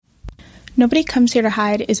Nobody Comes Here to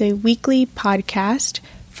Hide is a weekly podcast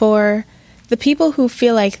for the people who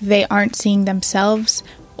feel like they aren't seeing themselves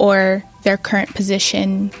or their current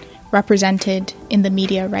position represented in the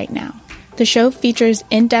media right now. The show features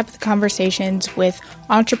in-depth conversations with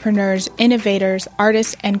entrepreneurs, innovators,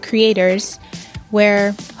 artists, and creators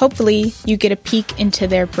where hopefully you get a peek into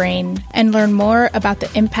their brain and learn more about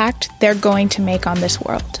the impact they're going to make on this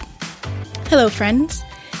world. Hello, friends.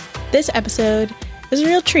 This episode is a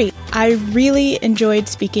real treat. I really enjoyed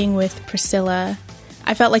speaking with Priscilla.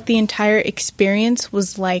 I felt like the entire experience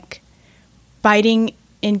was like biting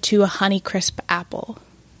into a Honeycrisp apple.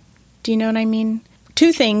 Do you know what I mean?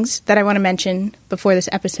 Two things that I want to mention before this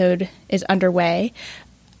episode is underway.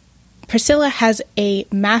 Priscilla has a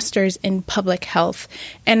master's in public health,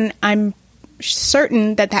 and I'm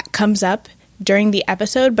certain that that comes up during the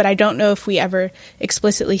episode, but I don't know if we ever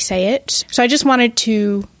explicitly say it. So I just wanted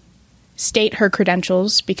to state her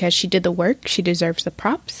credentials because she did the work. She deserves the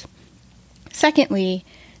props. Secondly,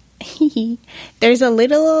 there's a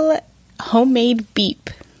little homemade beep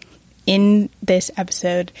in this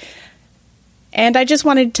episode, and I just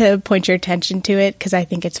wanted to point your attention to it because I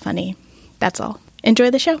think it's funny. That's all.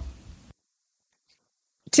 Enjoy the show.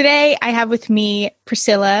 Today, I have with me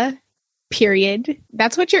Priscilla, period.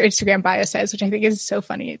 That's what your Instagram bio says, which I think is so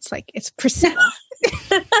funny. It's like, it's Priscilla.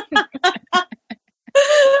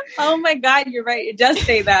 Oh my God, you're right. It does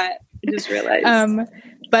say that. I just realized.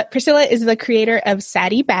 But Priscilla is the creator of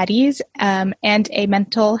Saddy Baddies and a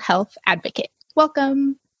mental health advocate.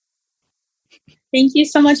 Welcome. Thank you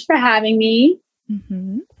so much for having me.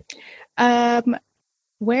 Mm-hmm.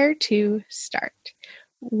 Where to start?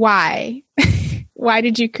 Why? Why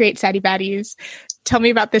did you create Saddy Baddies? Tell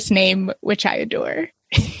me about this name, which I adore.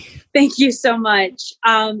 Thank you so much.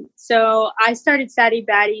 So I started Saddy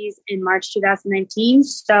Baddies in March 2019,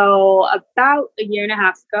 so about a year and a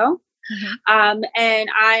half ago. Mm-hmm. And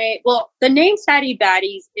the name Saddy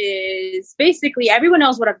Baddies is basically, everyone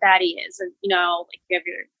knows what a baddie is. And, you know, like you have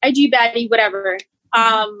your IG baddie, whatever.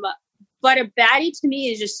 But a baddie to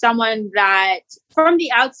me is just someone that from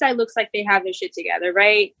the outside looks like they have their shit together,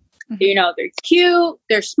 right? Mm-hmm. You know, they're cute,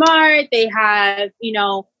 they're smart, they have, you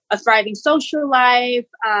know, a thriving social life.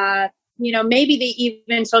 You know, maybe they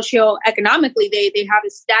even socioeconomically, they have a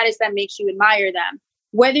status that makes you admire them,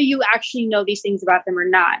 whether you actually know these things about them or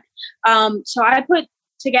not. So I put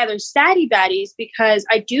together Saddy Baddies because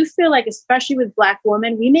I do feel like, especially with Black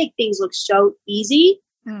women, we make things look so easy.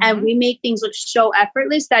 Mm-hmm. And we make things look so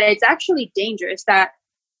effortless that it's actually dangerous, that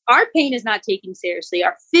our pain is not taken seriously.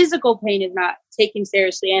 Our physical pain is not taken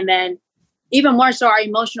seriously. And then even more so, our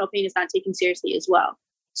emotional pain is not taken seriously as well.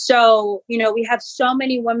 So, you know, we have so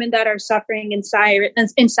many women that are suffering in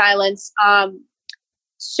silence.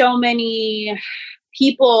 So many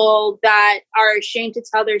people that are ashamed to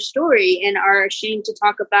tell their story and are ashamed to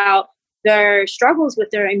talk about their struggles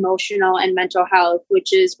with their emotional and mental health,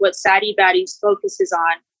 which is what Saddy Baddies focuses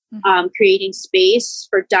on, mm-hmm. Creating space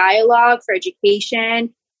for dialogue, for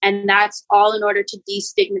education. And that's all in order to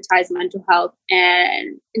destigmatize mental health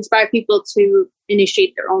and inspire people to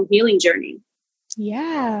initiate their own healing journey.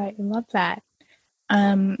 Yeah, I love that.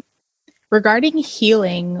 Regarding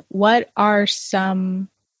healing, what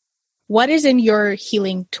is in your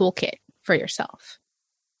healing toolkit for yourself?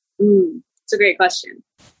 It's a great question.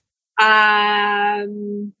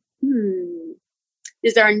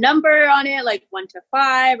 Is there a number on it, like 1 to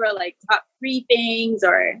 5, or like top 3 things,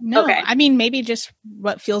 or no? Okay. I mean, maybe just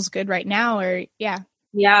what feels good right now, or yeah.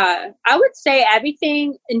 I would say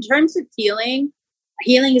everything in terms of healing.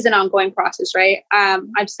 Healing is an ongoing process, right?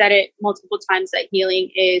 I've said it multiple times that healing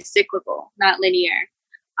is cyclical, not linear.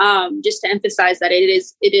 Just to emphasize that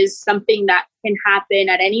it is something that can happen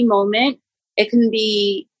at any moment. It can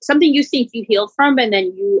be something you think you healed from, and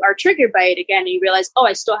then you are triggered by it again, and you realize, oh,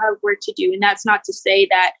 I still have work to do. And that's not to say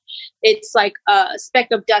that it's like a speck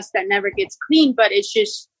of dust that never gets cleaned, but it's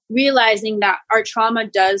just realizing that our trauma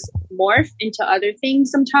does morph into other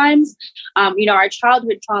things sometimes. You know, our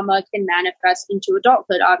childhood trauma can manifest into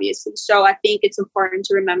adulthood, obviously. So I think it's important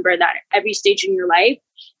to remember that at every stage in your life,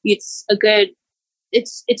 it's a good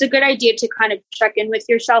idea to kind of check in with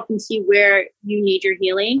yourself and see where you need your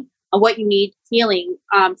healing and what you need healing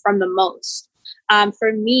from the most.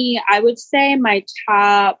 For me, I would say my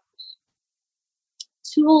top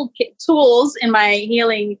tools in my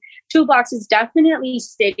healing toolbox is definitely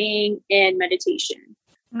sitting in meditation.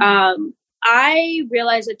 Mm-hmm. I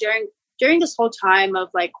realized that during this whole time of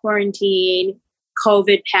like quarantine,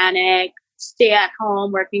 COVID panic, stay at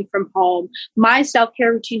home, working from home, my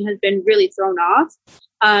self-care routine has been really thrown off.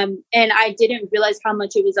 And I didn't realize how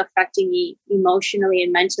much it was affecting me emotionally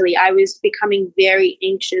and mentally. I was becoming very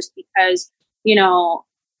anxious because, you know,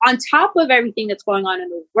 on top of everything that's going on in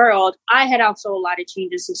the world, I had also a lot of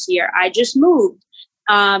changes this year. I just moved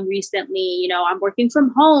recently. You know, I'm working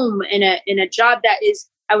from home in a job that is,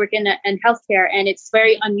 I work in healthcare, and it's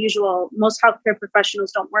very unusual. Most healthcare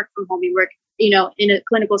professionals don't work from home. We work, you know, in a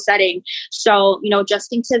clinical setting. So, you know,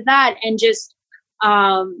 adjusting to that and just,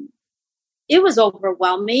 it was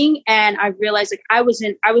overwhelming. And I realized like I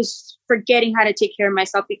was forgetting how to take care of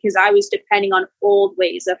myself because I was depending on old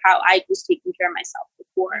ways of how I was taking care of myself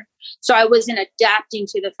before. So I wasn't adapting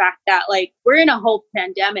to the fact that like, we're in a whole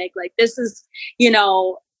pandemic. Like this is, you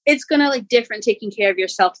know, it's going to look different taking care of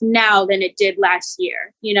yourself now than it did last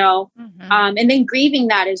year, you know, and then grieving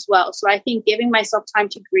that as well. So I think giving myself time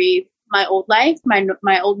to grieve my old life,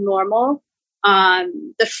 my old normal,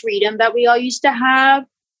 the freedom that we all used to have.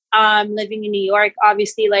 Living in New York,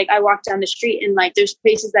 obviously, like I walk down the street and like there's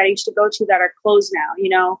places that I used to go to that are closed now, you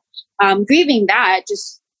know, grieving that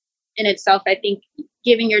just in itself, I think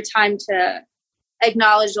giving your time to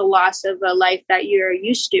acknowledge the loss of a life that you're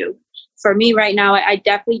used to. For me right now, I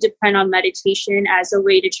definitely depend on meditation as a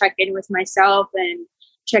way to check in with myself and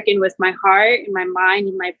check in with my heart and my mind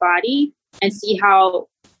and my body and see how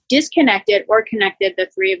disconnected or connected the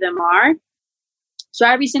three of them are. So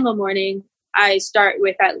every single morning, I start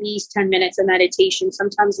with at least 10 minutes of meditation,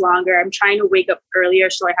 sometimes longer. I'm trying to wake up earlier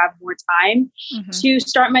so I have more time to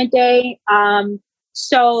start my day.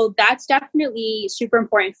 So that's definitely super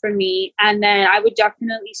important for me. And then I would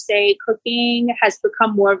definitely say cooking has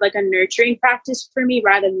become more of like a nurturing practice for me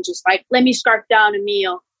rather than just like, let me scarf down a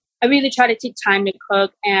meal. I really try to take time to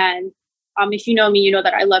cook. And if you know me, you know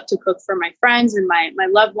that I love to cook for my friends and my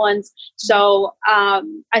loved ones. So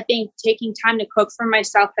I think taking time to cook for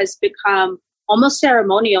myself has become almost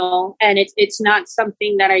ceremonial, and it's not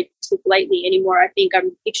something that I take lightly anymore. I think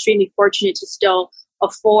I'm extremely fortunate to still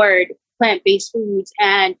afford plant-based foods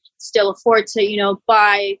and still afford to, you know,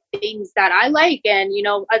 buy things that I like. And, you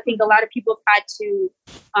know, I think a lot of people have had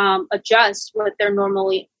to adjust what they're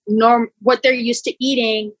what they're used to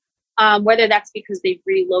eating. Whether that's because they've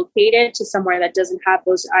relocated to somewhere that doesn't have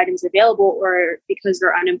those items available or because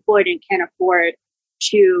they're unemployed and can't afford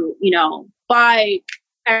to, you know, buy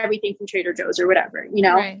everything from Trader Joe's or whatever, you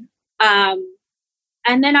know? Right.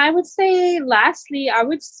 And then I would say, lastly,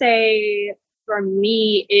 for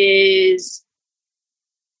me is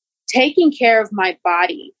taking care of my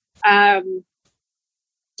body.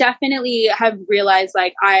 Definitely have realized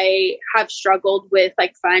like I have struggled with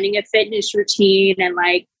like finding a fitness routine, and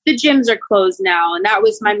like the gyms are closed now. And that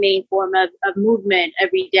was my main form of movement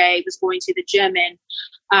every day, was going to the gym. And,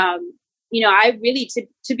 you know, I really,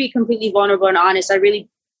 to be completely vulnerable and honest,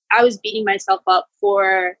 I was beating myself up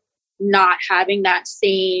for not having that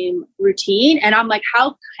same routine. And I'm like,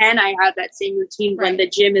 how can I have that same routine when the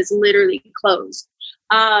gym is literally closed?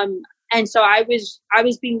 And so I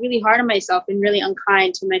was being really hard on myself and really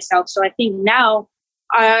unkind to myself. So I think now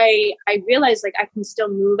I realize like I can still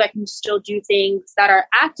move. I can still do things that are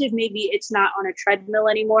active. Maybe it's not on a treadmill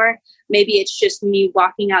anymore. Maybe it's just me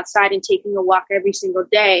walking outside and taking a walk every single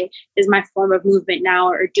day is my form of movement now,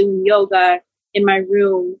 or doing yoga in my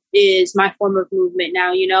room is my form of movement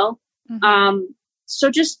now, you know?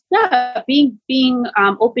 So just being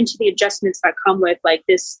open to the adjustments that come with like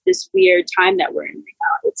this weird time that we're in right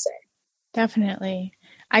now, I would say. Definitely.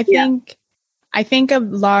 I think a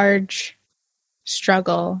large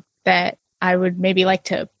struggle that I would maybe like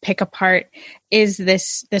to pick apart is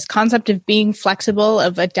this concept of being flexible,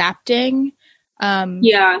 of adapting,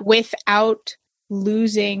 without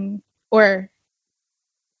losing or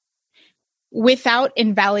without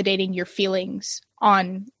invalidating your feelings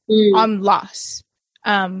on loss.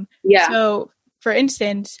 So for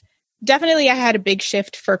instance, definitely I had a big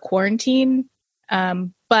shift for quarantine.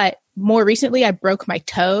 But more recently I broke my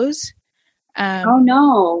toes. Oh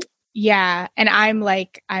no. Yeah. And I'm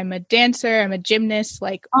a dancer, I'm a gymnast,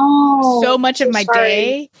 like so much of my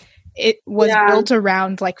day, it was built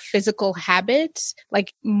around like physical habits,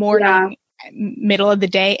 like morning, middle of the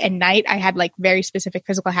day and night. I had like very specific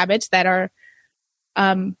physical habits that are,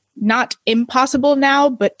 not impossible now,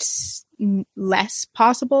 but less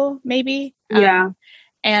possible maybe.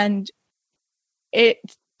 And I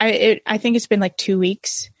think it's been like 2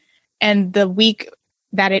 weeks, and the week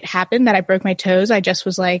that it happened, that I broke my toes, I just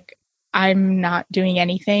was like, I'm not doing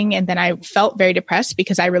anything. And then I felt very depressed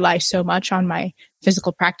because I rely so much on my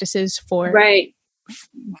physical practices to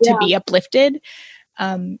be uplifted.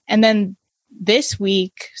 And then this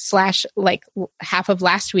week / like half of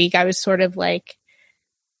last week, I was sort of like,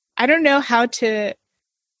 I don't know how to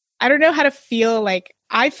feel like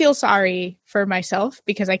I feel sorry for myself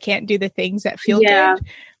because I can't do the things that feel good,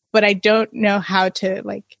 but I don't know how to,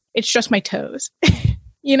 like, it's just my toes,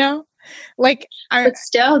 you know? Like, but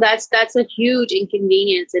still, that's a huge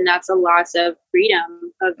inconvenience, and that's a loss of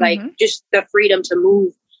freedom, of like just the freedom to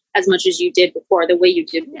move as much as you did before, the way you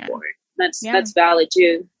did before. That's valid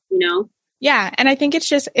too, you know? Yeah. And I think it's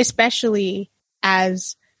just, especially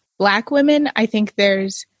as Black women, I think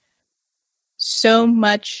there's so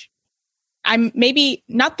much, I'm maybe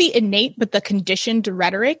not the innate, but the conditioned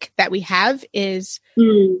rhetoric that we have is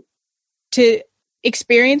to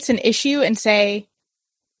experience an issue and say,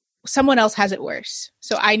 someone else has it worse.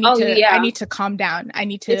 So I need to calm down. I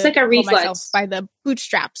need to, it's like a reflex, myself by the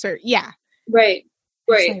bootstraps, or Right.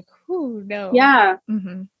 It's like, ooh, no. Yeah.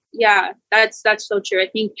 Yeah. That's so true. I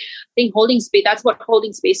think holding space, that's what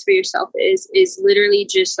holding space for yourself is literally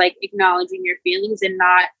just like acknowledging your feelings and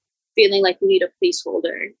not feeling like you need a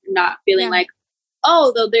placeholder, not feeling like,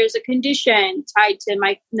 oh, though there's a condition tied to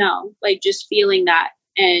like just feeling that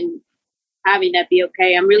and having that be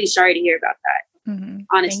okay. I'm really sorry to hear about that.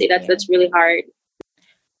 Honestly, that's really hard.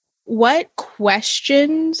 What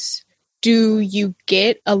questions do you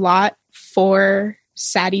get a lot for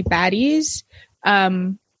Sadie Baddies?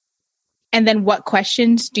 And then what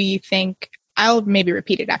questions do you think, I'll maybe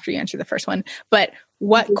repeat it after you answer the first one, but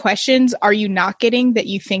what questions are you not getting that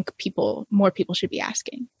you think more people should be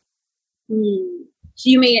asking? So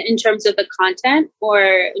you mean in terms of the content or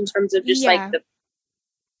in terms of just like the...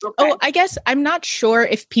 Okay. Oh, I guess I'm not sure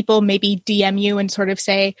if people maybe DM you and sort of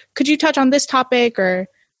say, could you touch on this topic? Or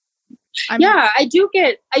I do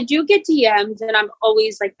get DMs, and I'm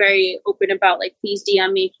always like very open about like, please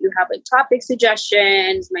DM me if you have like topic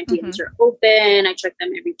suggestions. My DMs are open. I check them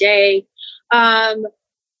every day. I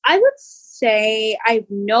would say I've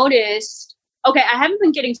noticed, I haven't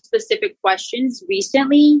been getting specific questions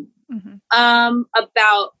recently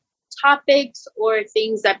about topics or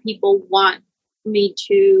things that people want me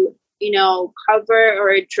to, cover or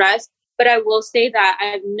address. But I will say that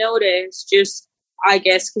I've noticed, just, I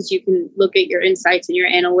guess, because you can look at your insights and your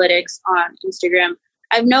analytics on Instagram,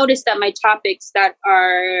 I've noticed that my topics that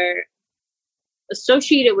are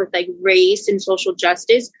associated with like race and social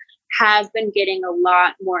justice have been getting a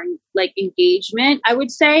lot more like engagement, I would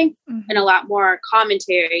say, and a lot more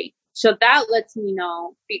commentary. So that lets me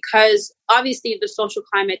know, because obviously the social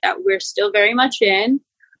climate that we're still very much in,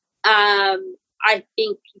 I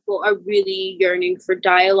think people are really yearning for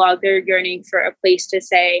dialogue. They're yearning for a place to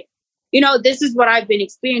say, this is what I've been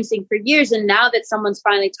experiencing for years. And now that someone's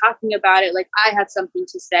finally talking about it, like, I have something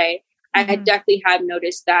to say. I definitely have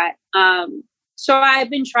noticed that. So I've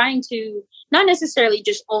been trying to not necessarily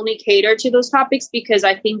just only cater to those topics, because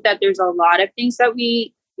I think that there's a lot of things that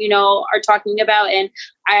we, are talking about. And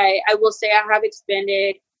I will say I have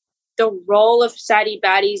expanded the role of Sadie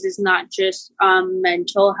Baddies is not just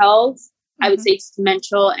mental health. I would say it's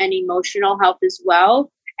mental and emotional health as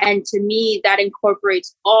well. And to me, that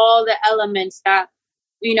incorporates all the elements that,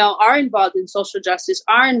 are involved in social justice,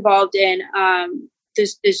 are involved in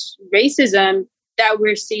this racism that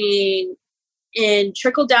we're seeing in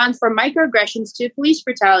trickle down from microaggressions to police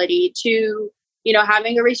brutality to,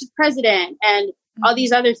 having a racist president and all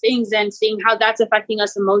these other things, and seeing how that's affecting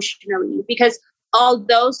us emotionally. Because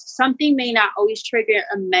although something may not always trigger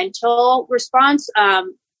a mental response,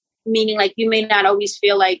 meaning like you may not always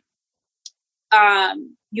feel like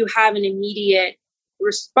you have an immediate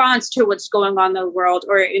response to what's going on in the world,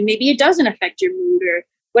 or maybe it doesn't affect your mood or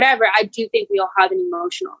whatever, I do think we all have an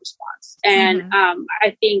emotional response. And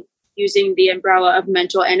I think using the umbrella of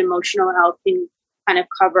mental and emotional health can kind of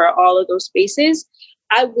cover all of those spaces.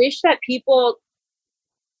 I wish that people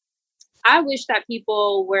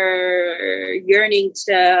were yearning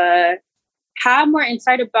to have more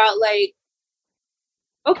insight about, like,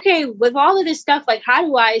 okay, with all of this stuff, like, how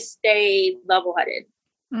do I stay level-headed?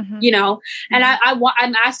 And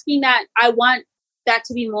I'm asking that. I want that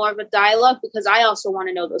to be more of a dialogue, because I also want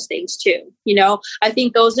to know those things too. I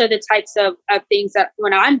think those are the types of things that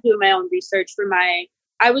when I'm doing my own research for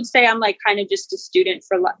I would say I'm like kind of just a student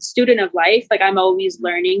of life. Like, I'm always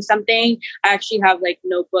learning something. I actually have like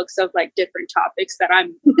notebooks of like different topics that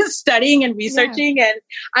I'm studying and researching. Yeah. And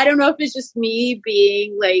I don't know if it's just me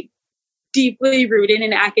being like deeply rooted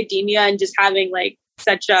in academia and just having like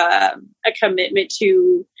such a commitment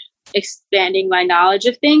to expanding my knowledge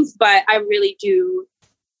of things, but I really do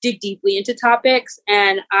dig deeply into topics.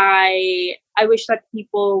 And I wish that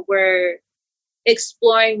people were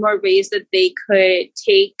exploring more ways that they could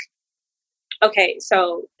take, okay,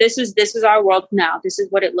 so this is our world now. This is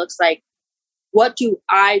what it looks like. What do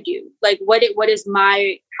I do? Like,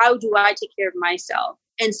 how do I take care of myself?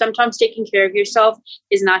 And sometimes taking care of yourself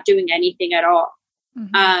is not doing anything at all.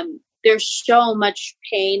 Mm-hmm. There's so much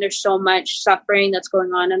pain. There's so much suffering that's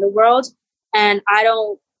going on in the world. And I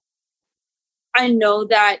know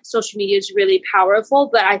that social media is really powerful,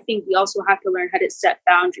 but I think we also have to learn how to set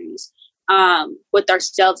boundaries with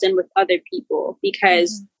ourselves and with other people,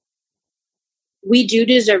 because we do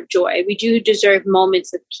deserve joy. We do deserve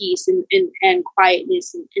moments of peace and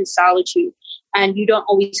quietness and solitude. And you don't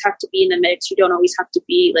always have to be in the mix. You don't always have to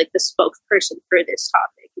be like the spokesperson for this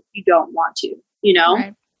topic if you don't want to, you know?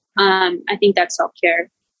 Right. I think that's self-care.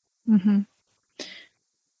 Mm-hmm.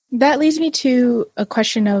 That leads me to a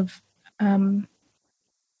question of,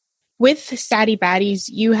 with Sadie Baddies,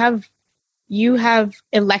 you have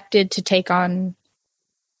elected to take on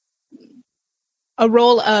a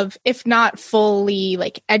role of, if not fully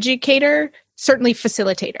like educator, certainly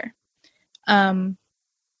facilitator.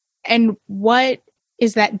 And what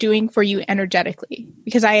is that doing for you energetically?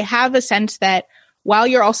 Because I have a sense that while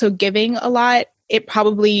you're also giving a lot, it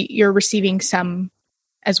probably you're receiving some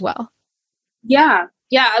as well. Yeah.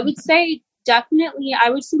 I would say definitely,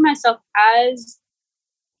 I would see myself as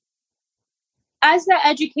the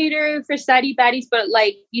educator for Sadie Baddies, but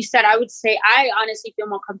like you said, I would say I honestly feel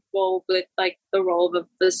more comfortable with like the role of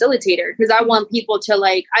a facilitator, because I want people to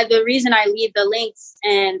like, the reason I leave the links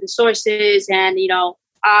and the sources and, you know,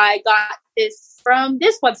 I got this from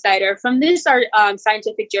this website or from this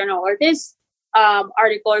scientific journal or this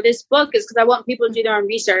article or this book is because I want people to do their own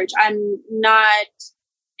research. I'm not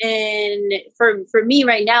for me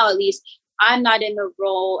right now, at least, I'm not in the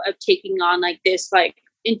role of taking on like this, like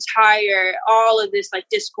all of this like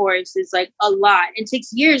discourse is like a lot. It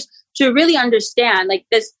takes years to really understand like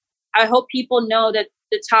this. I hope people know that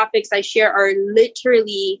the topics I share are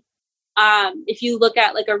literally, if you look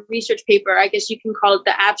at like a research paper, I guess you can call it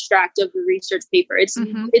the abstract of the research paper.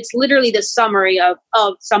 It's literally the summary of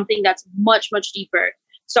something that's much, much deeper.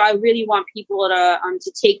 So I really want people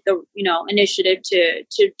to take the, you know, initiative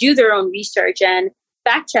to do their own research and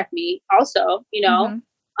fact check me also, you know.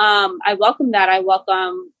 I welcome that. I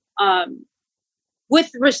welcome, with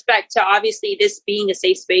respect to obviously this being a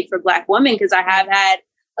safe space for Black women, because I have had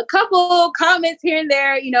a couple comments here and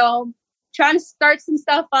there, you know, trying to start some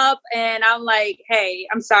stuff up. And I'm like, hey,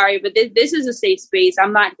 I'm sorry, but this is a safe space.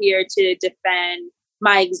 I'm not here to defend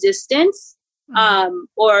my existence,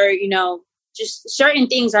 or, you know, just certain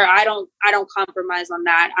things I don't compromise on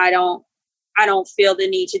that. I don't feel the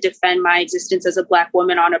need to defend my existence as a Black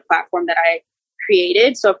woman on a platform that I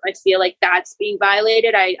created. So if I feel like that's being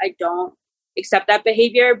violated, I don't accept that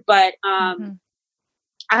behavior. But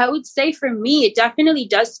I would say for me, it definitely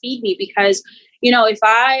does feed me, because, you know, if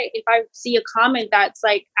I see a comment that's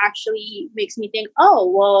like actually makes me think,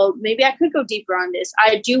 oh, well, maybe I could go deeper on this.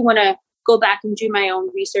 I do want to go back and do my own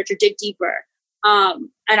research or dig deeper. And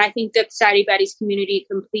I think the Sadie Baddies community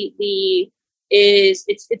completely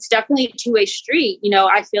it's definitely a two-way street. You know,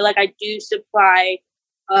 I feel like I do supply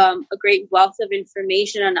a great wealth of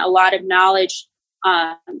information and a lot of knowledge,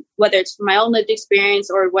 whether it's from my own lived experience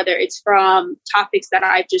or whether it's from topics that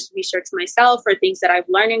I've just researched myself or things that I've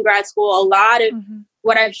learned in grad school. A lot of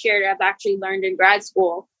what I've shared, I've actually learned in grad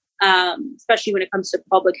school, especially when it comes to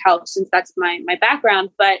public health, since that's my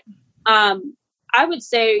background. But I would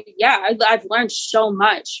say, yeah, I've learned so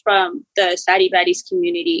much from the Sadie Baddies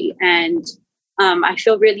community. And I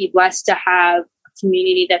feel really blessed to have a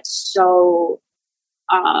community that's so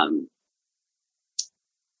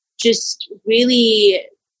just really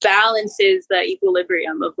balances the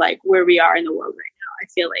equilibrium of like where we are in the world right now. I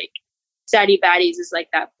feel like Sadie Baddies is like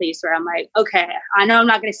that place where I'm like, okay, I know I'm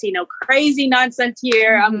not going to see no crazy nonsense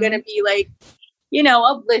here. I'm going to be like, you know,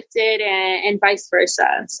 uplifted and vice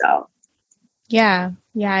versa. So. Yeah,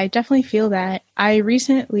 I definitely feel that. I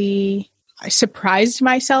recently surprised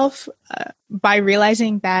myself by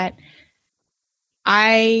realizing that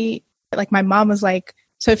my mom was like,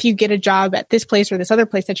 so if you get a job at this place or this other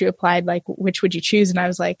place that you applied, like, which would you choose? And I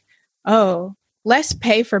was like, oh, less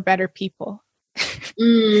pay for better people.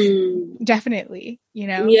 Definitely, you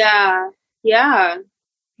know? Yeah. I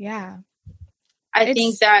It's,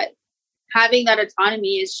 think that having that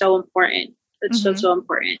autonomy is so important. It's so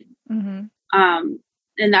important.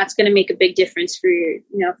 And that's going to make a big difference for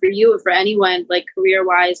you or for anyone, like career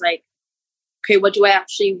wise, like, okay, what do I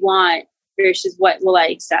actually want versus what will I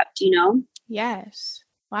accept, you know? Yes.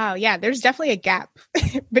 Wow. Yeah. There's definitely a gap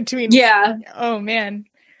between. Yeah. Oh man.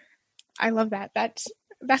 I love that. That's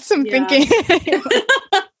some thinking.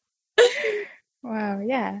 Wow.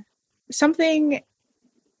 Yeah. Something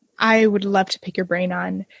I would love to pick your brain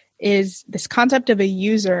on is this concept of a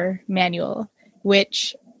user manual,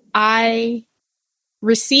 which I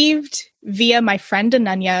received via my friend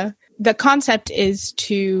Ananya. The concept is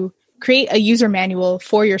to create a user manual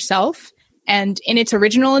for yourself. And in its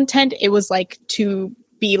original intent, it was like to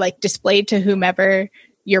be like displayed to whomever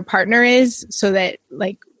your partner is, so that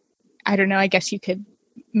like, I don't know, I guess you could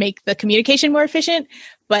make the communication more efficient.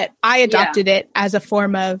 But I adopted it as a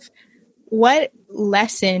form of what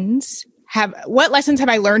lessons have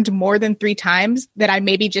I learned more than 3 times that I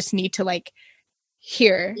maybe just need to like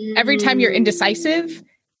hear every time you're indecisive.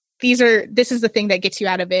 This is the thing that gets you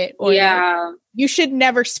out of it. Or you should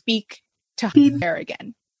never speak to her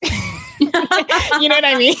again. You know what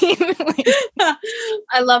I mean?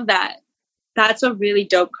 I love that. That's a really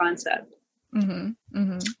dope concept. Mm-hmm.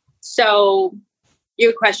 Mm-hmm. So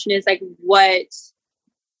your question is like,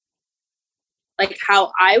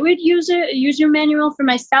 how I would use a user manual for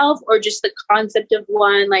myself, or just the concept of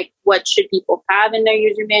one, like what should people have in their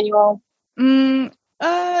user manual?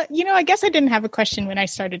 I guess I didn't have a question when I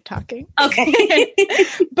started talking. Okay.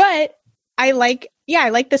 But I like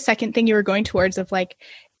the second thing you were going towards of like,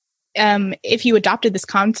 if you adopted this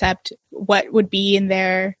concept, what would be in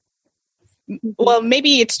there? Well,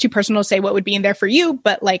 maybe it's too personal to say what would be in there for you,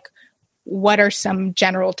 but like, what are some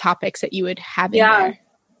general topics that you would have in there?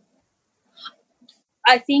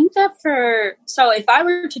 I think that if I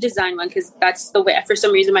were to design one, because that's the way, for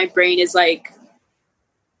some reason, my brain is like,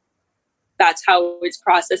 that's how it's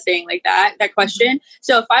processing like that question.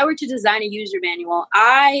 So if I were to design a user manual,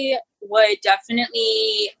 I would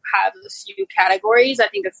definitely have a few categories. I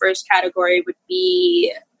think the first category would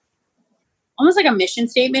be almost like a mission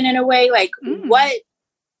statement in a way. Like what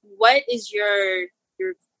is your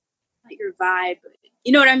vibe?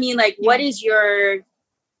 You know what I mean? Like what is your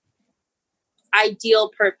ideal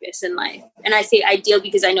purpose in life? And I say ideal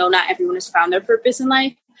because I know not everyone has found their purpose in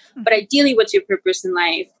life, but ideally, what's your purpose in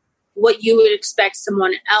life? What you would expect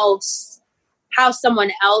someone else, how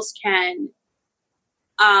someone else can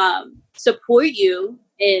support you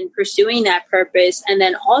in pursuing that purpose, and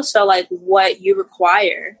then also like what you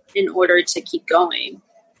require in order to keep going.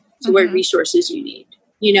 So what resources you need,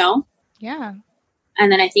 you know? Yeah.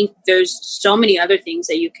 And then I think there's so many other things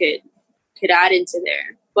that you could add into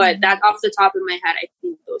there. But that off the top of my head, I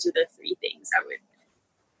think those are the 3 things I would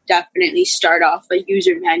definitely start off a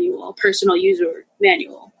user manual, personal user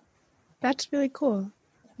manual. That's really cool.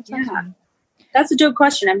 That's awesome. That's a dope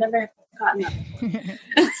question. I've never gotten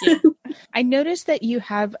that. I noticed that you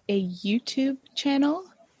have a YouTube channel.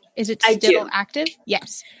 Is it still active?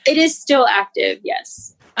 Yes. It is still active,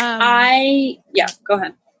 yes. Go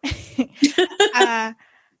ahead.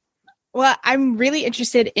 Well, I'm really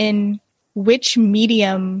interested in which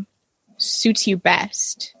medium suits you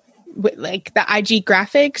best, like the IG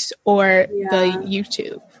graphics or the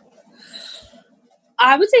YouTube.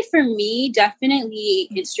 I would say for me, definitely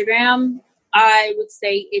Instagram. I would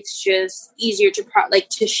say it's just easier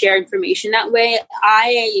to share information that way.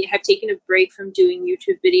 I have taken a break from doing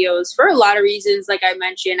YouTube videos for a lot of reasons. Like I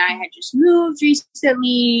mentioned, I had just moved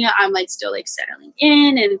recently. I'm like still like settling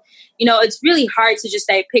in, and you know, it's really hard to just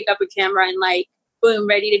like pick up a camera and like boom,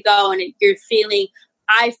 ready to go. And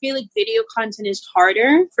I feel like video content is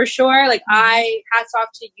harder for sure. Like hats off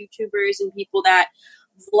to YouTubers and people that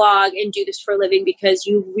vlog and do this for a living, because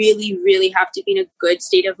you really, really have to be in a good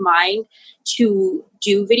state of mind to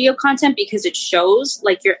do video content, because it shows,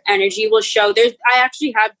 like your energy will show. I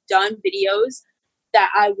actually have done videos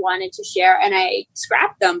that I wanted to share and I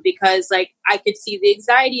scrapped them because like I could see the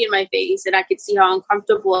anxiety in my face and I could see how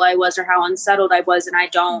uncomfortable I was or how unsettled I was. And I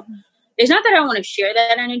don't, it's not that I want to share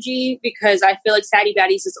that energy, because I feel like Sadie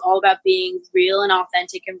Baddies is all about being real and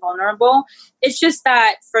authentic and vulnerable. It's just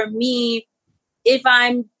that for me, if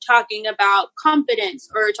I'm talking about confidence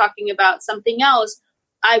or talking about something else,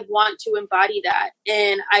 I want to embody that.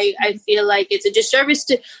 And I feel like it's a disservice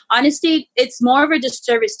to, honestly, it's more of a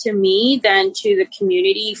disservice to me than to the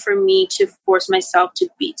community for me to force myself to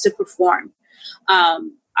perform.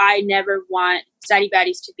 I never want Sadie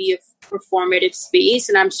Baddies to be a performative space,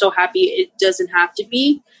 and I'm so happy it doesn't have to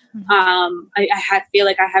be. I feel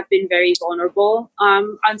like I have been very vulnerable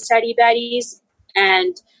on Sadie Baddies,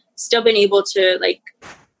 and still been able to like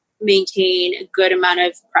maintain a good amount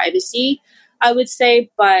of privacy, I would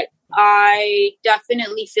say. But I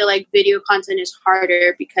definitely feel like video content is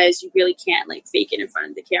harder because you really can't like fake it in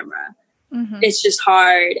front of the camera. It's just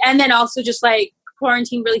hard. And then also just like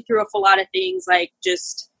quarantine really threw off a lot of things, like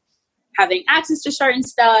just having access to certain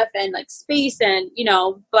stuff and like space and, you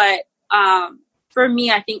know, but for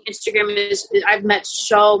me, I think Instagram I've met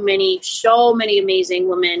so many amazing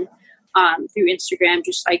women through Instagram,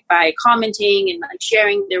 just like by commenting and like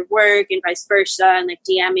sharing their work and vice versa, and like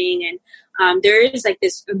DMing. And there is like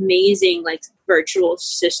this amazing like virtual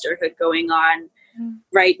sisterhood going on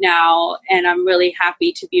right now, and I'm really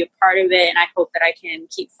happy to be a part of it, and I hope that I can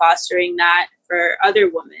keep fostering that for other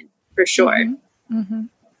women for sure.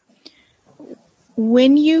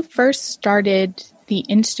 When you first started the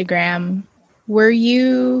Instagram, were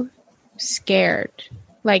you scared?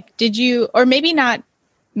 Like, did you, or maybe not,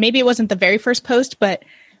 maybe it wasn't the very first post, but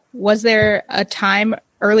was there a time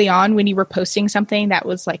early on when you were posting something that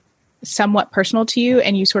was like somewhat personal to you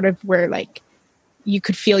and you sort of were like, you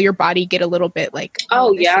could feel your body get a little bit like,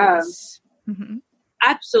 oh yeah.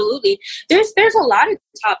 Absolutely. There's a lot of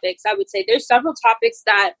topics, I would say. There's several topics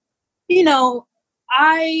that, you know,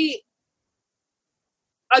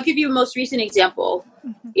 I'll give you a most recent example,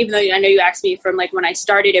 even though I know you asked me from like when I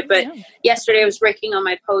started it, but yesterday I was working on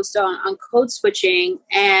my post on code switching,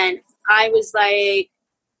 and I was like,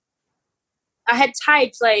 I had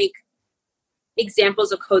typed like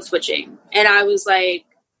examples of code switching, and I was like,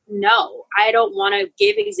 no, I don't want to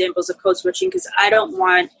give examples of code switching because I don't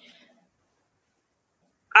want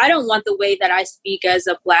the way that I speak as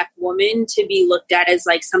a Black woman to be looked at as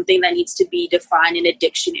like something that needs to be defined in a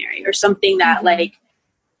dictionary or something that like,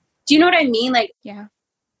 do you know what I mean? Like, yeah,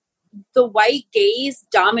 the white gaze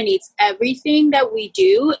dominates everything that we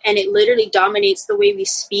do, and it literally dominates the way we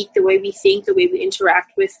speak, the way we think, the way we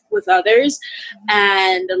interact with others.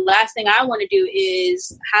 And the last thing I want to do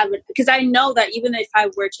is have it, because I know that even if I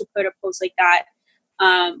were to put a post like that,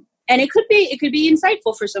 and it could be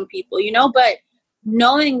insightful for some people, you know, but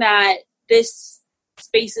knowing that this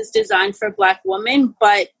space is designed for Black women,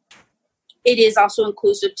 but it is also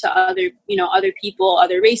inclusive to other people,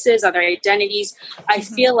 other races, other identities. I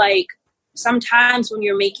feel like sometimes when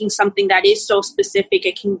you're making something that is so specific,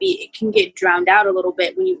 it can get drowned out a little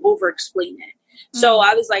bit when you over explain it. So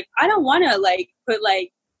I was like, I don't want to like put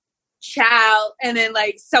like child and then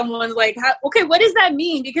like someone's like, okay, what does that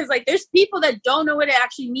mean? Because like there's people that don't know what it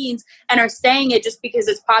actually means and are saying it just because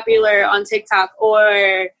it's popular on TikTok,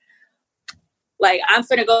 or like, I'm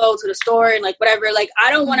finna go to the store and like, whatever. Like, I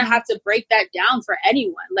don't want to have to break that down for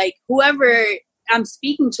anyone. Like, whoever I'm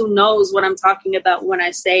speaking to knows what I'm talking about when I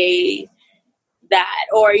say that,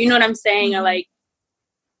 or, you know what I'm saying? Or like,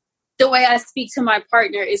 the way I speak to my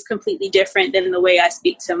partner is completely different than the way I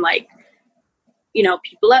speak to like, you know,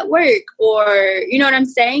 people at work, or, you know what I'm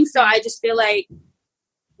saying? So I just feel like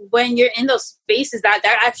when you're in those spaces, that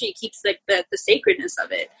actually keeps like the sacredness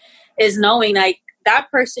of it, is knowing like,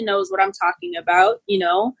 that person knows what I'm talking about, you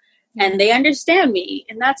know, and they understand me,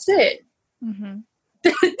 and that's it.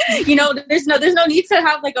 You know, there's no need to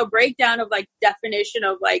have like a breakdown of like definition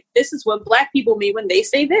of like, this is what Black people mean when they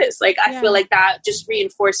say this. Like, I feel like that just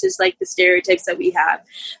reinforces like the stereotypes that we have.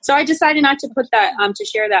 So I decided not to put that, to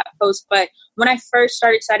share that post. But when I first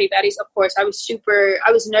started Sadie Baddies, of course, I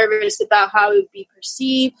was nervous about how it would be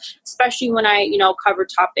perceived, especially when I, you know, covered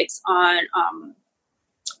topics on,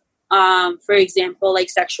 for example, like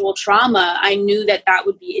sexual trauma. I knew that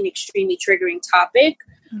would be an extremely triggering topic.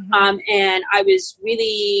 And I was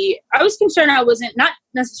concerned I wasn't not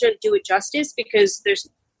necessarily do it justice, because there's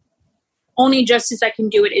only justice I can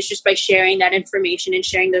do it is just by sharing that information and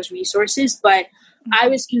sharing those resources. But I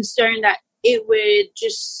was concerned that it would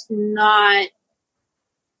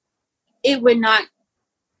not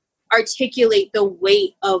articulate the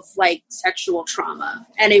weight of like sexual trauma,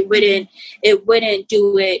 and it wouldn't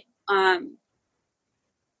do it.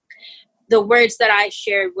 The words that I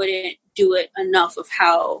shared wouldn't do it enough of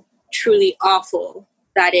how truly awful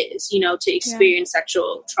that is, you know, to experience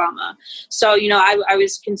sexual trauma. So, you know, I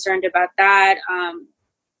was concerned about that.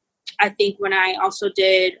 I think when I also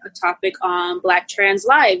did a topic on Black trans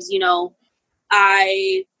lives, you know,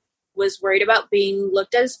 I was worried about being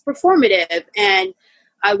looked at as performative, and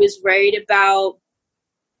I was worried about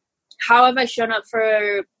how have I shown up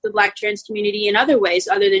for the Black trans community in other ways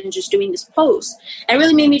other than just doing this post? And it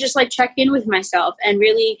really made me just like check in with myself and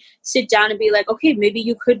really sit down and be like, okay, maybe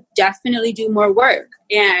you could definitely do more work.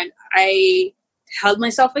 And I held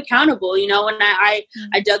myself accountable, you know, and I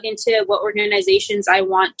dug into what organizations I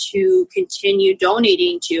want to continue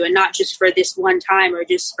donating to, and not just for this one time or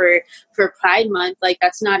just for Pride Month. Like,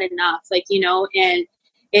 that's not enough, like, you know, and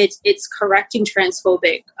it's correcting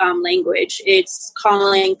transphobic language. It's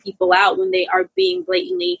calling people out when they are being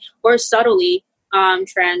blatantly or subtly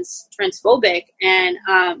transphobic. And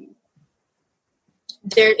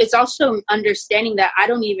it's also understanding that I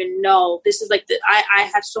don't even know. This is like I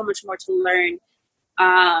have so much more to learn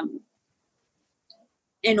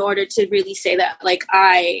in order to really say that. Like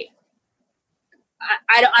I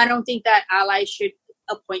don't think that allies should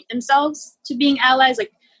appoint themselves to being allies.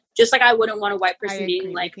 Like, Just like I wouldn't want a white person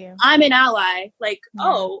being like, I'm an ally. Like,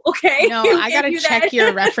 oh, okay. No, I got to check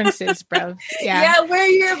your references, bro. Yeah, where are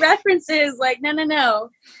your references? Like, no.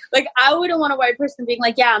 Like, I wouldn't want a white person being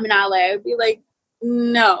like, yeah, I'm an ally. I would be like,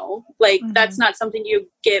 no. Like, that's not something you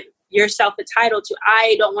give yourself a title to.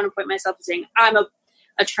 I don't want to put myself as saying I'm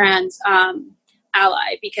a trans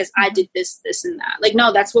ally because I did this, and that. Like,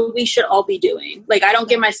 no, that's what we should all be doing. Like, I don't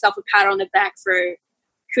give myself a pat on the back for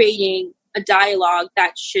creating a dialogue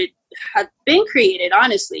that should have been created,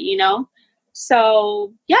 honestly, you know?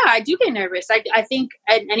 So yeah, I do get nervous. I think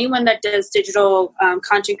anyone that does digital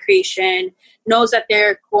content creation knows that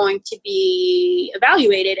they're going to be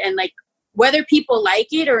evaluated, and like, whether people like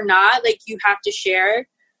it or not, like, you have to share,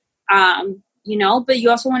 you know, but you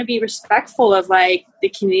also want to be respectful of like the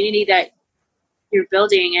community that you're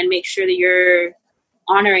building and make sure that you're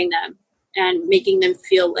honoring them and making them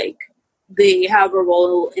feel like they have a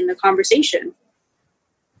role in the conversation.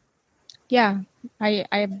 Yeah,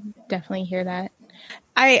 I definitely hear that.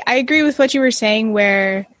 I agree with what you were saying,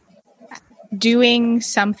 where doing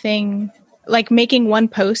something like making one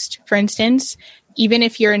post, for instance, even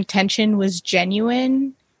if your intention was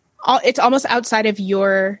genuine, it's almost outside of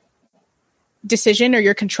your decision or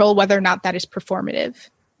your control whether or not that is performative.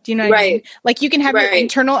 Do you know what I mean? Like, you can have your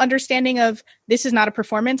internal understanding of this is not a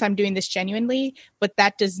performance, I'm doing this genuinely, but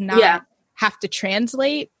that does not have to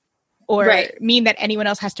translate or mean that anyone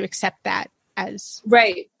else has to accept that as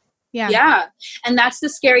Yeah. And that's the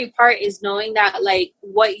scary part, is knowing that like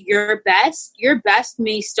what your best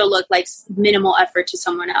may still look like minimal effort to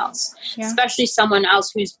someone else, especially someone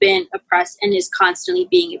else who's been oppressed and is constantly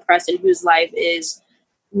being oppressed and whose life is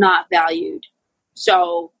not valued.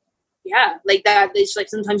 So yeah, like that, it's like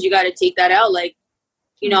sometimes you got to take that out. Like,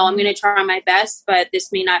 you know, I'm going to try my best, but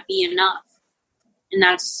this may not be enough. And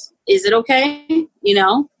is it okay? You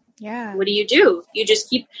know? Yeah. What do? You just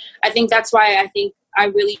keep, I think that's why I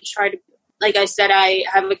really try to, like I said, I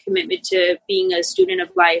have a commitment to being a student of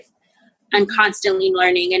life and constantly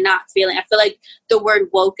learning and not failing. I feel like the word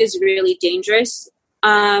woke is really dangerous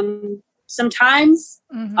sometimes,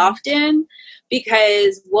 often,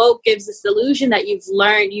 because woke gives this illusion that you've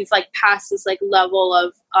learned, you've like passed this like level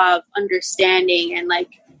of understanding, and like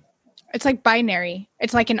it's like binary.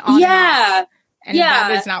 It's like an on and off. And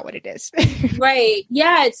that is not what it is. Right.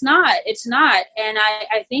 Yeah, it's not. And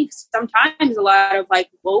I think sometimes a lot of like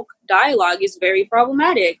woke dialogue is very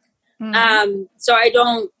problematic. So I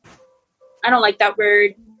don't like that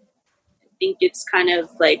word. I think it's kind of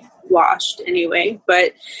like washed anyway,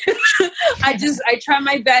 but I try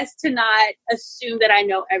my best to not assume that I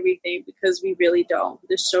know everything, because we really don't.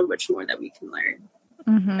 There's so much more that we can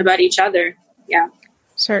learn about each other. Yeah.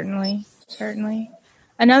 Certainly.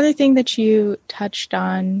 Another thing that you touched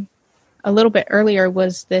on a little bit earlier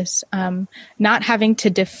was this not having to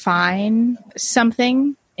define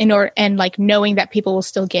something and like knowing that people will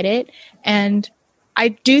still get it. And I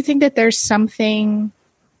do think that there's something,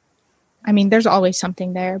 I mean, there's always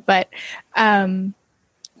something there, but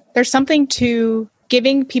there's something to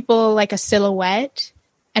giving people like a silhouette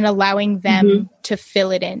and allowing them to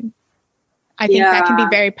fill it in. I think that can be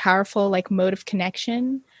very powerful, like mode of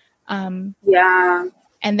connection.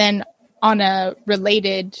 And then on a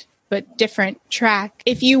related but different track,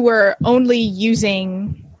 if you were only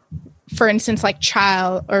using, for instance, like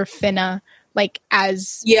Child or Finna, like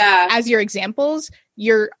as your examples,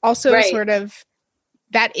 you're also sort of,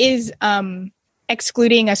 that is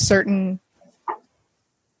excluding a certain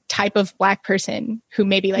type of Black person who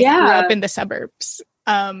maybe like grew up in the suburbs.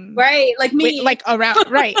 Like me. Like around,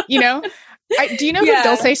 you know? Do you know who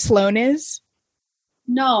Dulce Sloan is?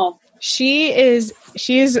 No. She is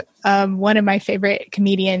one of my favorite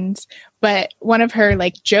comedians, but one of her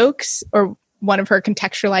like jokes, or one of her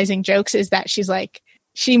contextualizing jokes, is that she's like,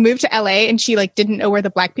 she moved to LA and she like didn't know where the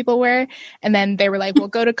Black people were. And then they were like, well,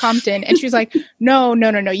 go to Compton. And she was like, no,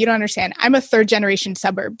 you don't understand. I'm a third generation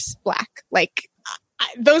suburbs Black. Like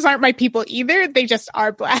those aren't my people either. They just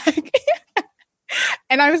are Black.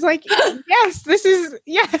 And I was like, yes, this is,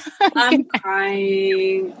 I'm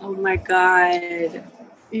crying. Oh my God.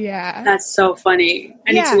 Yeah. That's so funny.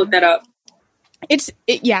 I need to look that up.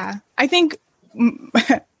 I think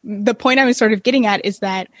the point I was sort of getting at is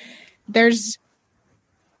that there's,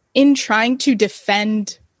 in trying to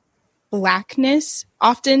defend Blackness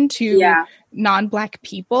often to non-Black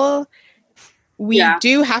people, we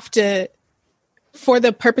do have to, for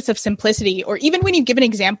the purpose of simplicity, or even when you give an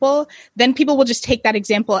example, then people will just take that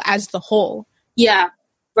example as the whole. Yeah.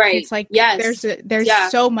 Right. It's like, there's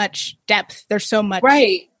so much depth. There's so much,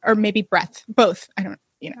 or maybe breadth, both. I don't,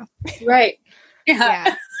 Right.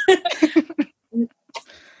 Yeah.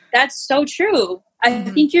 That's so true. I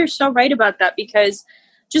think you're so right about that, because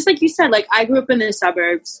just like you said, like I grew up in the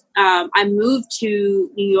suburbs. I moved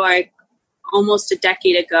to New York almost a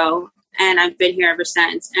decade ago, and I've been here ever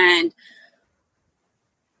since. And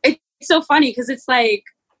it's so funny because it's like,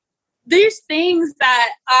 there's things that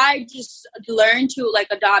I just learned to like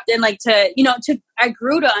adopt and like I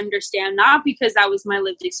grew to understand, not because that was my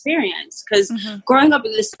lived experience, because growing up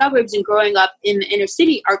in the suburbs and growing up in the inner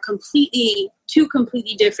city are two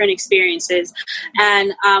completely different experiences.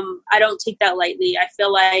 And I don't take that lightly. I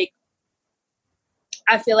feel like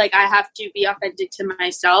I have to be authentic to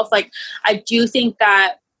myself. Like, I do think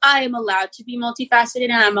that I am allowed to be multifaceted,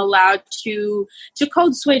 and I'm allowed to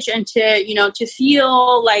code switch and to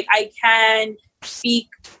feel like I can speak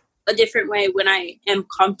a different way when I am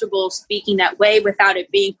comfortable speaking that way without it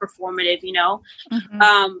being performative,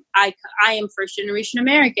 I am first generation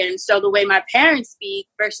American. So the way my parents speak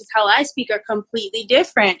versus how I speak are completely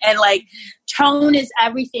different. And like, tone is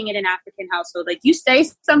everything in an African household. Like, you say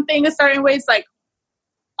something a certain way, it's like,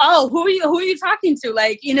 oh, who are you talking to?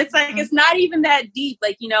 Like, it's like, it's not even that deep.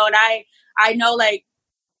 Like, and I know, like,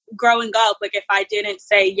 growing up, like, if I didn't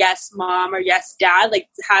say yes, mom, or yes, dad, like,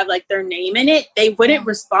 have like their name in it, they wouldn't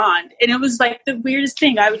respond. And it was like the weirdest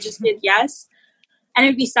thing. I would just hit yes, and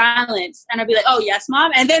it'd be silence. And I'd be like, oh, yes,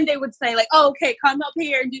 mom. And then they would say like, oh, okay, come up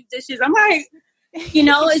here and do dishes. I'm like,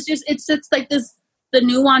 it's like this, the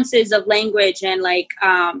nuances of language and like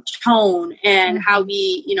tone and how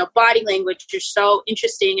we, body language are so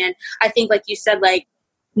interesting. And I think, like you said, like,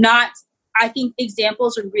 I think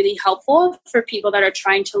examples are really helpful for people that are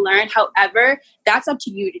trying to learn. However, that's up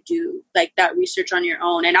to you to do like that research on your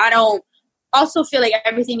own. And I don't also feel like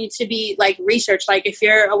everything needs to be like research. Like, if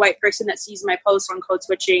you're a white person that sees my post on code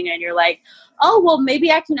switching and you're like, oh, well,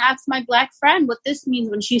 maybe I can ask my black friend what this means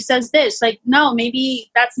when she says this. Like, no,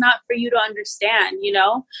 maybe that's not for you to understand,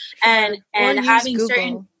 and having Google.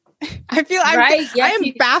 certain. I feel I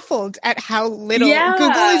am baffled at how little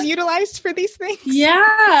Google is utilized for these things.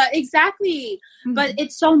 Yeah, exactly. But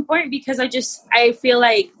it's so important, because I feel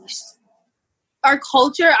like our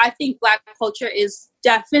culture, I think Black culture is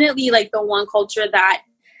definitely like the one culture that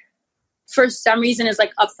for some reason is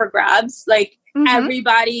like up for grabs. Like,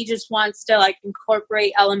 everybody just wants to like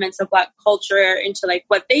incorporate elements of Black culture into like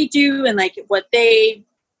what they do and like what they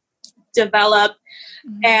develop.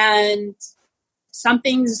 And some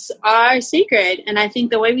things are sacred. And I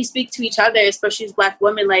think the way we speak to each other, especially as Black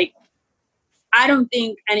women, like, I don't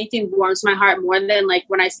think anything warms my heart more than like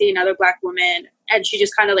when I see another Black woman and she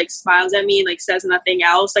just kind of like smiles at me and like says nothing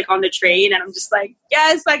else, like on the train. And I'm just like,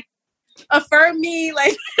 yes, like, affirm me.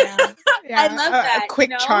 Like, I love that. A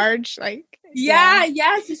quick charge. Like,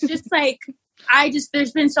 yes. It's just like,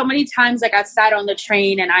 there's been so many times like I've sat on the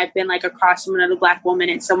train and I've been like across from another Black woman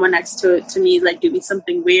and someone next to me like doing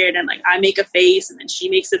something weird, and like I make a face and then she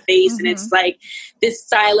makes a face, and it's like this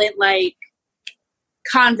silent like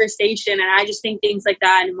conversation. And I just think things like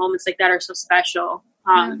that and moments like that are so special.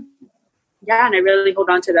 And I really hold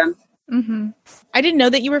on to them. I didn't know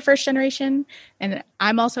that you were first generation, and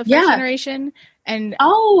I'm also first generation. And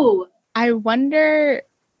I wonder,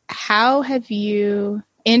 how have you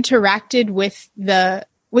interacted with the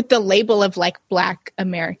label of like Black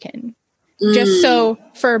American? Just so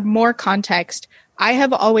for more context, I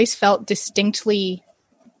have always felt distinctly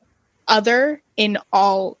other in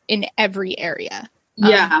every area.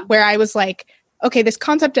 Where I was like, okay, this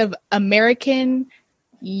concept of American,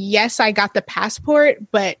 yes, I got the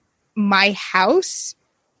passport, but my house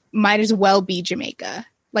might as well be Jamaica.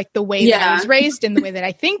 Like the way that I was raised and the way that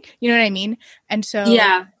I think, you know what I mean? And so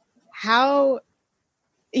I've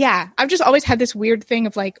just always had this weird thing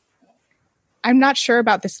of like, I'm not sure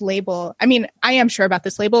about this label. I mean, I am sure about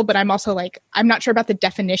this label, but I'm also like, I'm not sure about the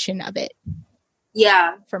definition of it.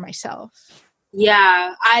 For myself.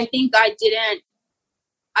 I think I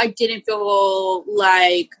didn't feel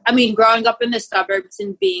like, I mean, growing up in the suburbs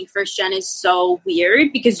and being first gen is so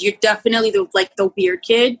weird, because you're definitely the weird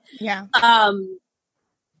kid.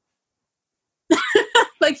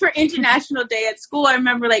 Like for International Day at school, I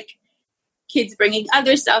remember like kids bringing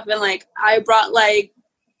other stuff, and like I brought like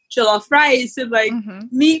jollof rice and like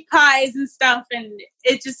meat pies and stuff, and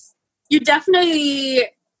it just, you definitely,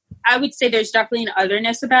 I would say there's definitely an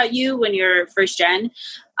otherness about you when you're first gen.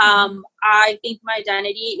 I think my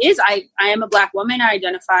identity is I am a Black woman. I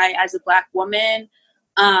identify as a Black woman.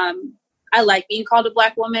 I like being called a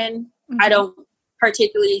Black woman. I don't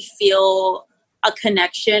particularly feel a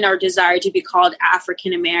connection or desire to be called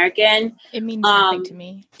African American. It means nothing to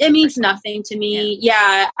me. It means nothing to me.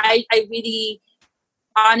 I really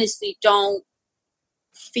honestly don't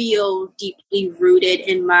feel deeply rooted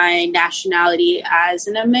in my nationality as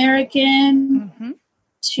an American,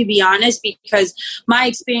 to be honest, because my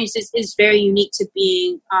experience is very unique to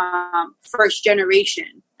being first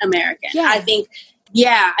generation American. I think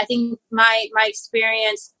my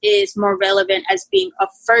experience is more relevant as being a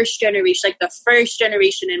first generation, like the first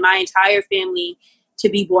generation in my entire family to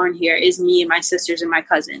be born here is me and my sisters and my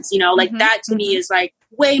cousins. You know, like that to me is like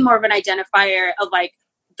way more of an identifier of like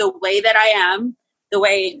the way that I am, the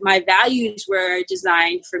way my values were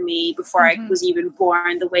designed for me before I was even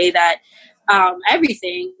born, the way that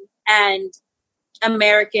everything. And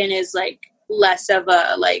American is like less of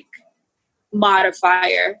a like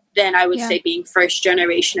modifier than I would say being first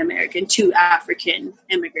generation American to African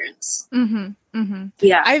immigrants.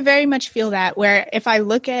 Yeah. I very much feel that, where if I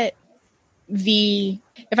look at the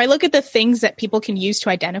things that people can use to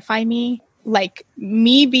identify me, like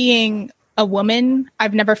me being a woman,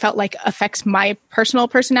 I've never felt like affects my personal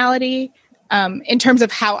personality in terms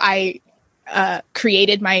of how I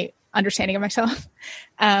created my understanding of myself.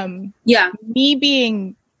 Me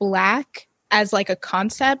being Black as like a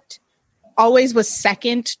concept always was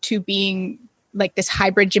second to being like this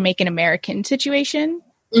hybrid Jamaican American situation.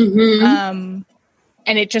 And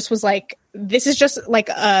it just was like, this is like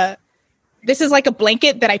a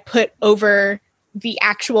blanket that I put over the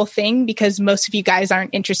actual thing, because most of you guys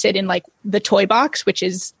aren't interested in like the toy box, which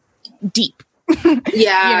is deep. You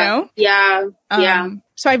know?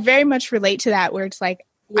 So I very much relate to that, where it's like,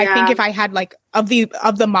 I think if I had like of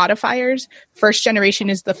the modifiers, first generation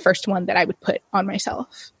is the first one that I would put on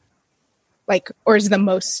myself, like, or is the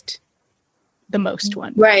most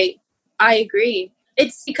one. Right. I agree.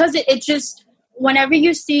 It's because it just, whenever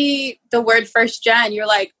you see the word first gen, you're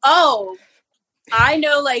like, oh, I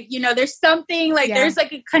know, like, you know, there's something like, there's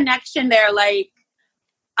like a connection there. Like,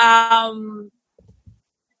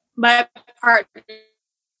 my partner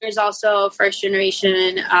is also first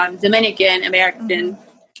generation Dominican American.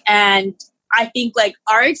 And I think like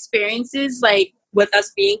our experiences, like with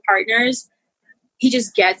us being partners, he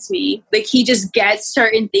just gets me. Like he just gets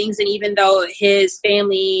certain things. And even though his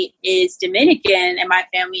family is Dominican and my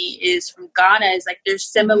family is from Ghana, it's like there's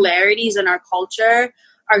similarities in our culture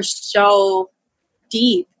are so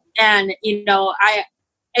deep. And, you know,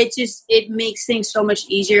 it makes things so much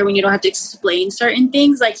easier when you don't have to explain certain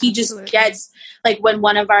things. Like he just gets, like when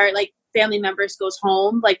one of our like family members goes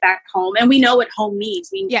home, like back home, and we know what home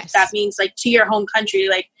means. That means like to your home country.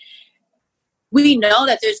 Like we know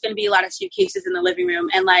that there's going to be a lot of suitcases in the living room,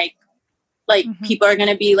 and like people are going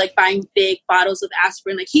to be like buying big bottles of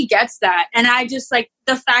aspirin. Like he gets that. And I just like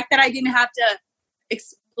the fact that I didn't have to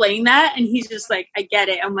explain that. And he's just like, I get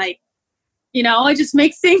it. I'm like, you know, it just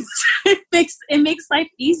makes things, it makes life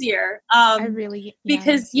easier.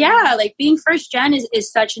 Because like being first gen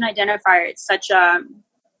is such an identifier. It's such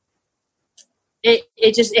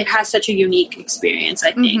it has such a unique experience,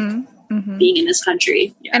 I think, being in this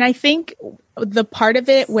country. Yeah. And I think the part of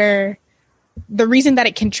it where the reason that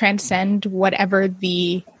it can transcend whatever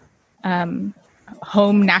the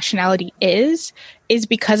home nationality is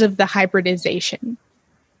because of the hybridization.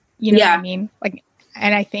 You know what I mean? Like,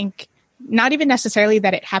 and I think not even necessarily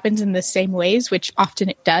that it happens in the same ways, which often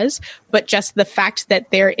it does, but just the fact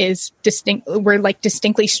that there is we're like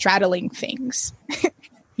distinctly straddling things,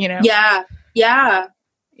 you know? Yeah,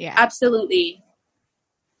 absolutely.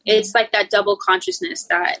 It's like that double consciousness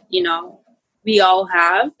that, you know, we all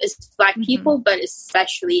have as Black people, but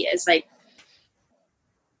especially as like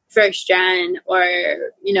first gen or,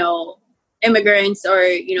 you know, immigrants or,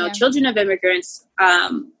 you know, children of immigrants.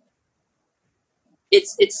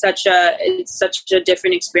 It's such a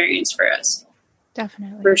different experience for us.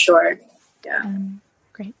 Definitely. For sure. Yeah.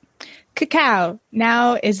 Great. Cacao.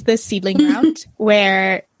 Now is the seedling round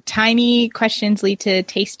where tiny questions lead to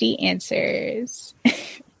tasty answers.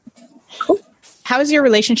 Cool. How has your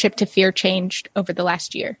relationship to fear changed over the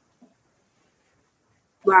last year?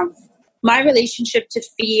 Wow. My relationship to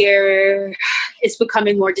fear is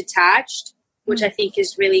becoming more detached, which I think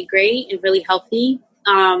is really great and really healthy.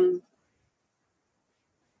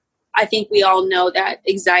 I think we all know that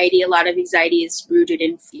a lot of anxiety is rooted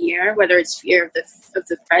in fear, whether it's fear of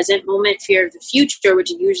the present moment, fear of the future, which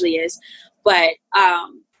it usually is. But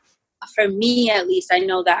for me, at least, I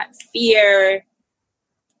know that fear,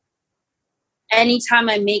 anytime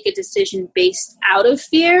I make a decision based out of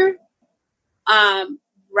fear,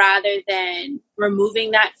 rather than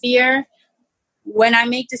removing that fear, when I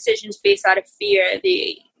make decisions based out of fear,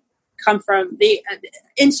 they come from the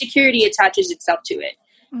insecurity attaches itself to it.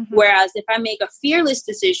 Whereas if I make a fearless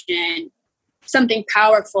decision, something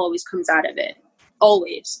powerful always comes out of it.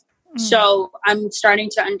 Always. So I'm starting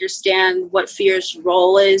to understand what fear's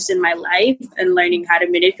role is in my life and learning how to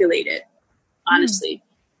manipulate it, honestly.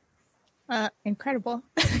 Incredible.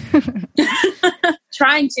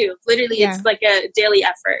 Trying to. Literally, it's like a daily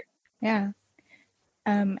effort. Yeah.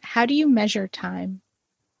 How do you measure time?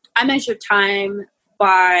 I measure time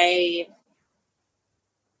by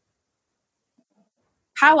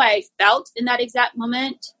how I felt in that exact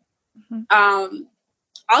moment.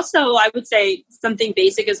 Also, I would say something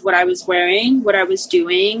basic is what I was wearing, what I was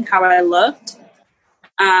doing, how I looked.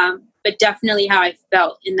 But definitely how I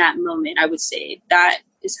felt in that moment, I would say that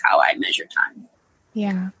is how I measure time.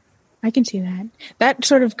 Yeah, I can see that. That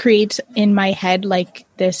sort of creates in my head like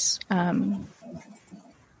this,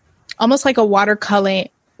 almost like a watercolor,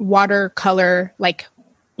 like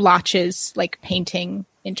blotches, like painting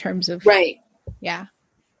in terms of. Right. Yeah.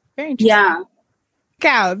 Very interesting. Yeah.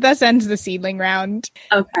 Cow, thus ends the seedling round.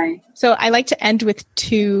 Okay. So I like to end with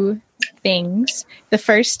two things. The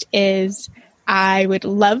first is I would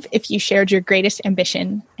love if you shared your greatest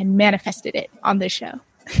ambition and manifested it on the show.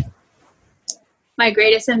 My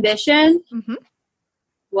greatest ambition? Mm-hmm.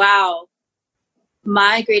 Wow.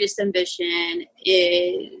 My greatest ambition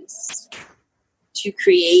is to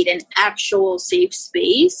create an actual safe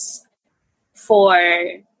space for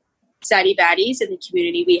Sadie Baddies in the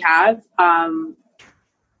community we have.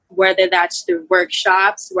 Whether that's through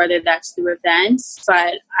workshops, whether that's through events,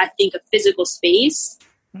 but I think a physical space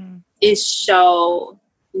is so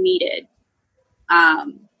needed.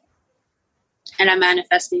 And I'm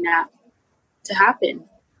manifesting that to happen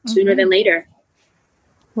sooner than later.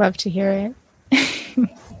 Love to hear it.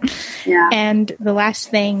 Yeah. And the last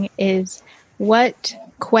thing is, what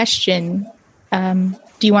question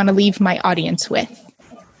do you want to leave my audience with?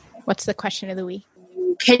 What's the question of the week?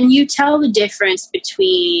 Can you tell the difference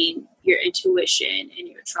between your intuition and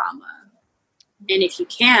your trauma? And if you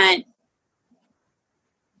can't,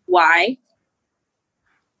 why?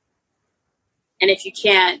 And if you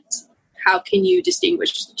can't, how can you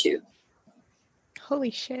distinguish the two?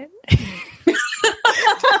 Holy shit.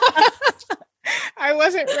 I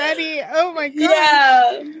wasn't ready. Oh my God.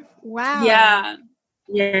 Yeah. Wow. Yeah.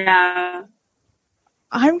 Yeah.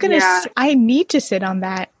 I need to sit on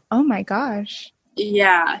that. Oh my gosh.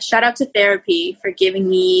 Yeah. Shout out to therapy for giving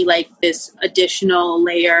me like this additional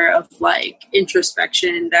layer of like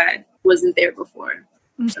introspection that wasn't there before.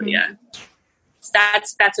 So yeah,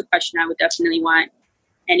 that's a question I would definitely want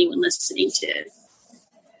anyone listening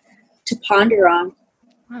to ponder on.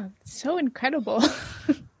 Wow, so incredible.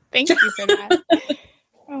 Thank you for that.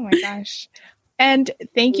 Oh my gosh. And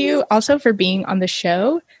thank you also for being on the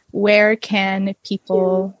show. Where can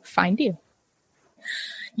people find you?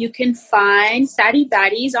 You can find Sadie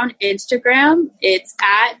Baddies on Instagram. It's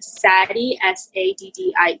at Sadie, SADDIE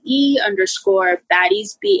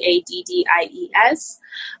 _Baddies, BADDIES.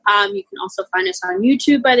 You can also find us on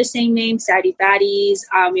YouTube by the same name, Sadie Baddies.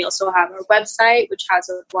 We also have our website, which has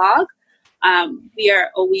a blog. We are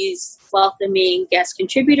always welcoming guest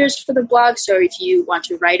contributors for the blog. So if you want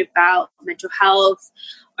to write about mental health,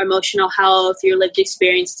 emotional health, your lived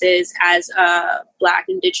experiences as a Black,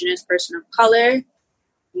 Indigenous person of color,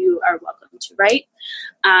 you are welcome to write.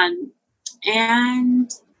 And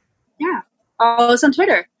yeah, it's on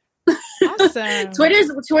Twitter. Awesome.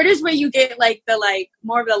 Twitter's where you get like the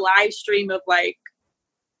more of the live stream of like.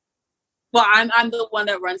 Well, I'm the one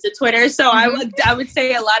that runs the Twitter, so I would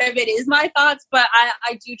say a lot of it is my thoughts, but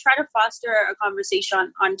I do try to foster a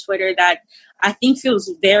conversation on Twitter that I think feels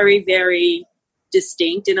very, very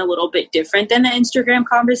distinct and a little bit different than the Instagram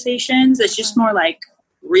conversations. It's just more like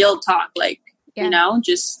real talk, like. Yeah. You know,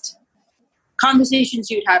 just conversations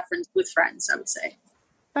you'd have with friends, I would say.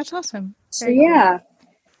 That's awesome. Very cool.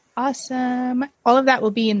 Awesome. All of that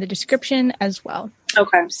will be in the description as well.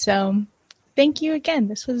 Okay. So thank you again.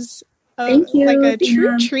 This was thank you. Like a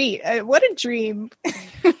true treat. What a dream.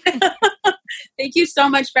 Thank you so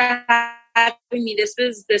much for having me. This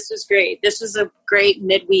was great. This was a great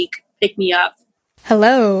midweek pick me up.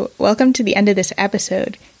 Hello. Welcome to the end of this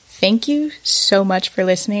episode. Thank you so much for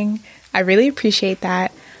listening. I really appreciate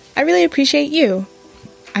that. I really appreciate you.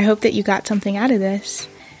 I hope that you got something out of this.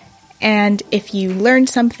 And if you learned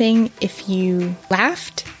something, if you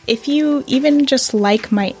laughed, if you even just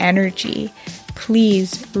like my energy,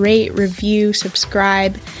 please rate, review,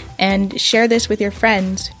 subscribe, and share this with your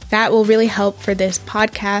friends. That will really help for this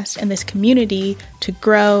podcast and this community to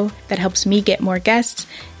grow. That helps me get more guests,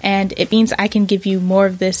 and it means I can give you more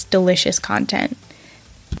of this delicious content.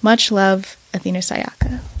 Much love, Athena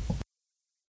Sayaka.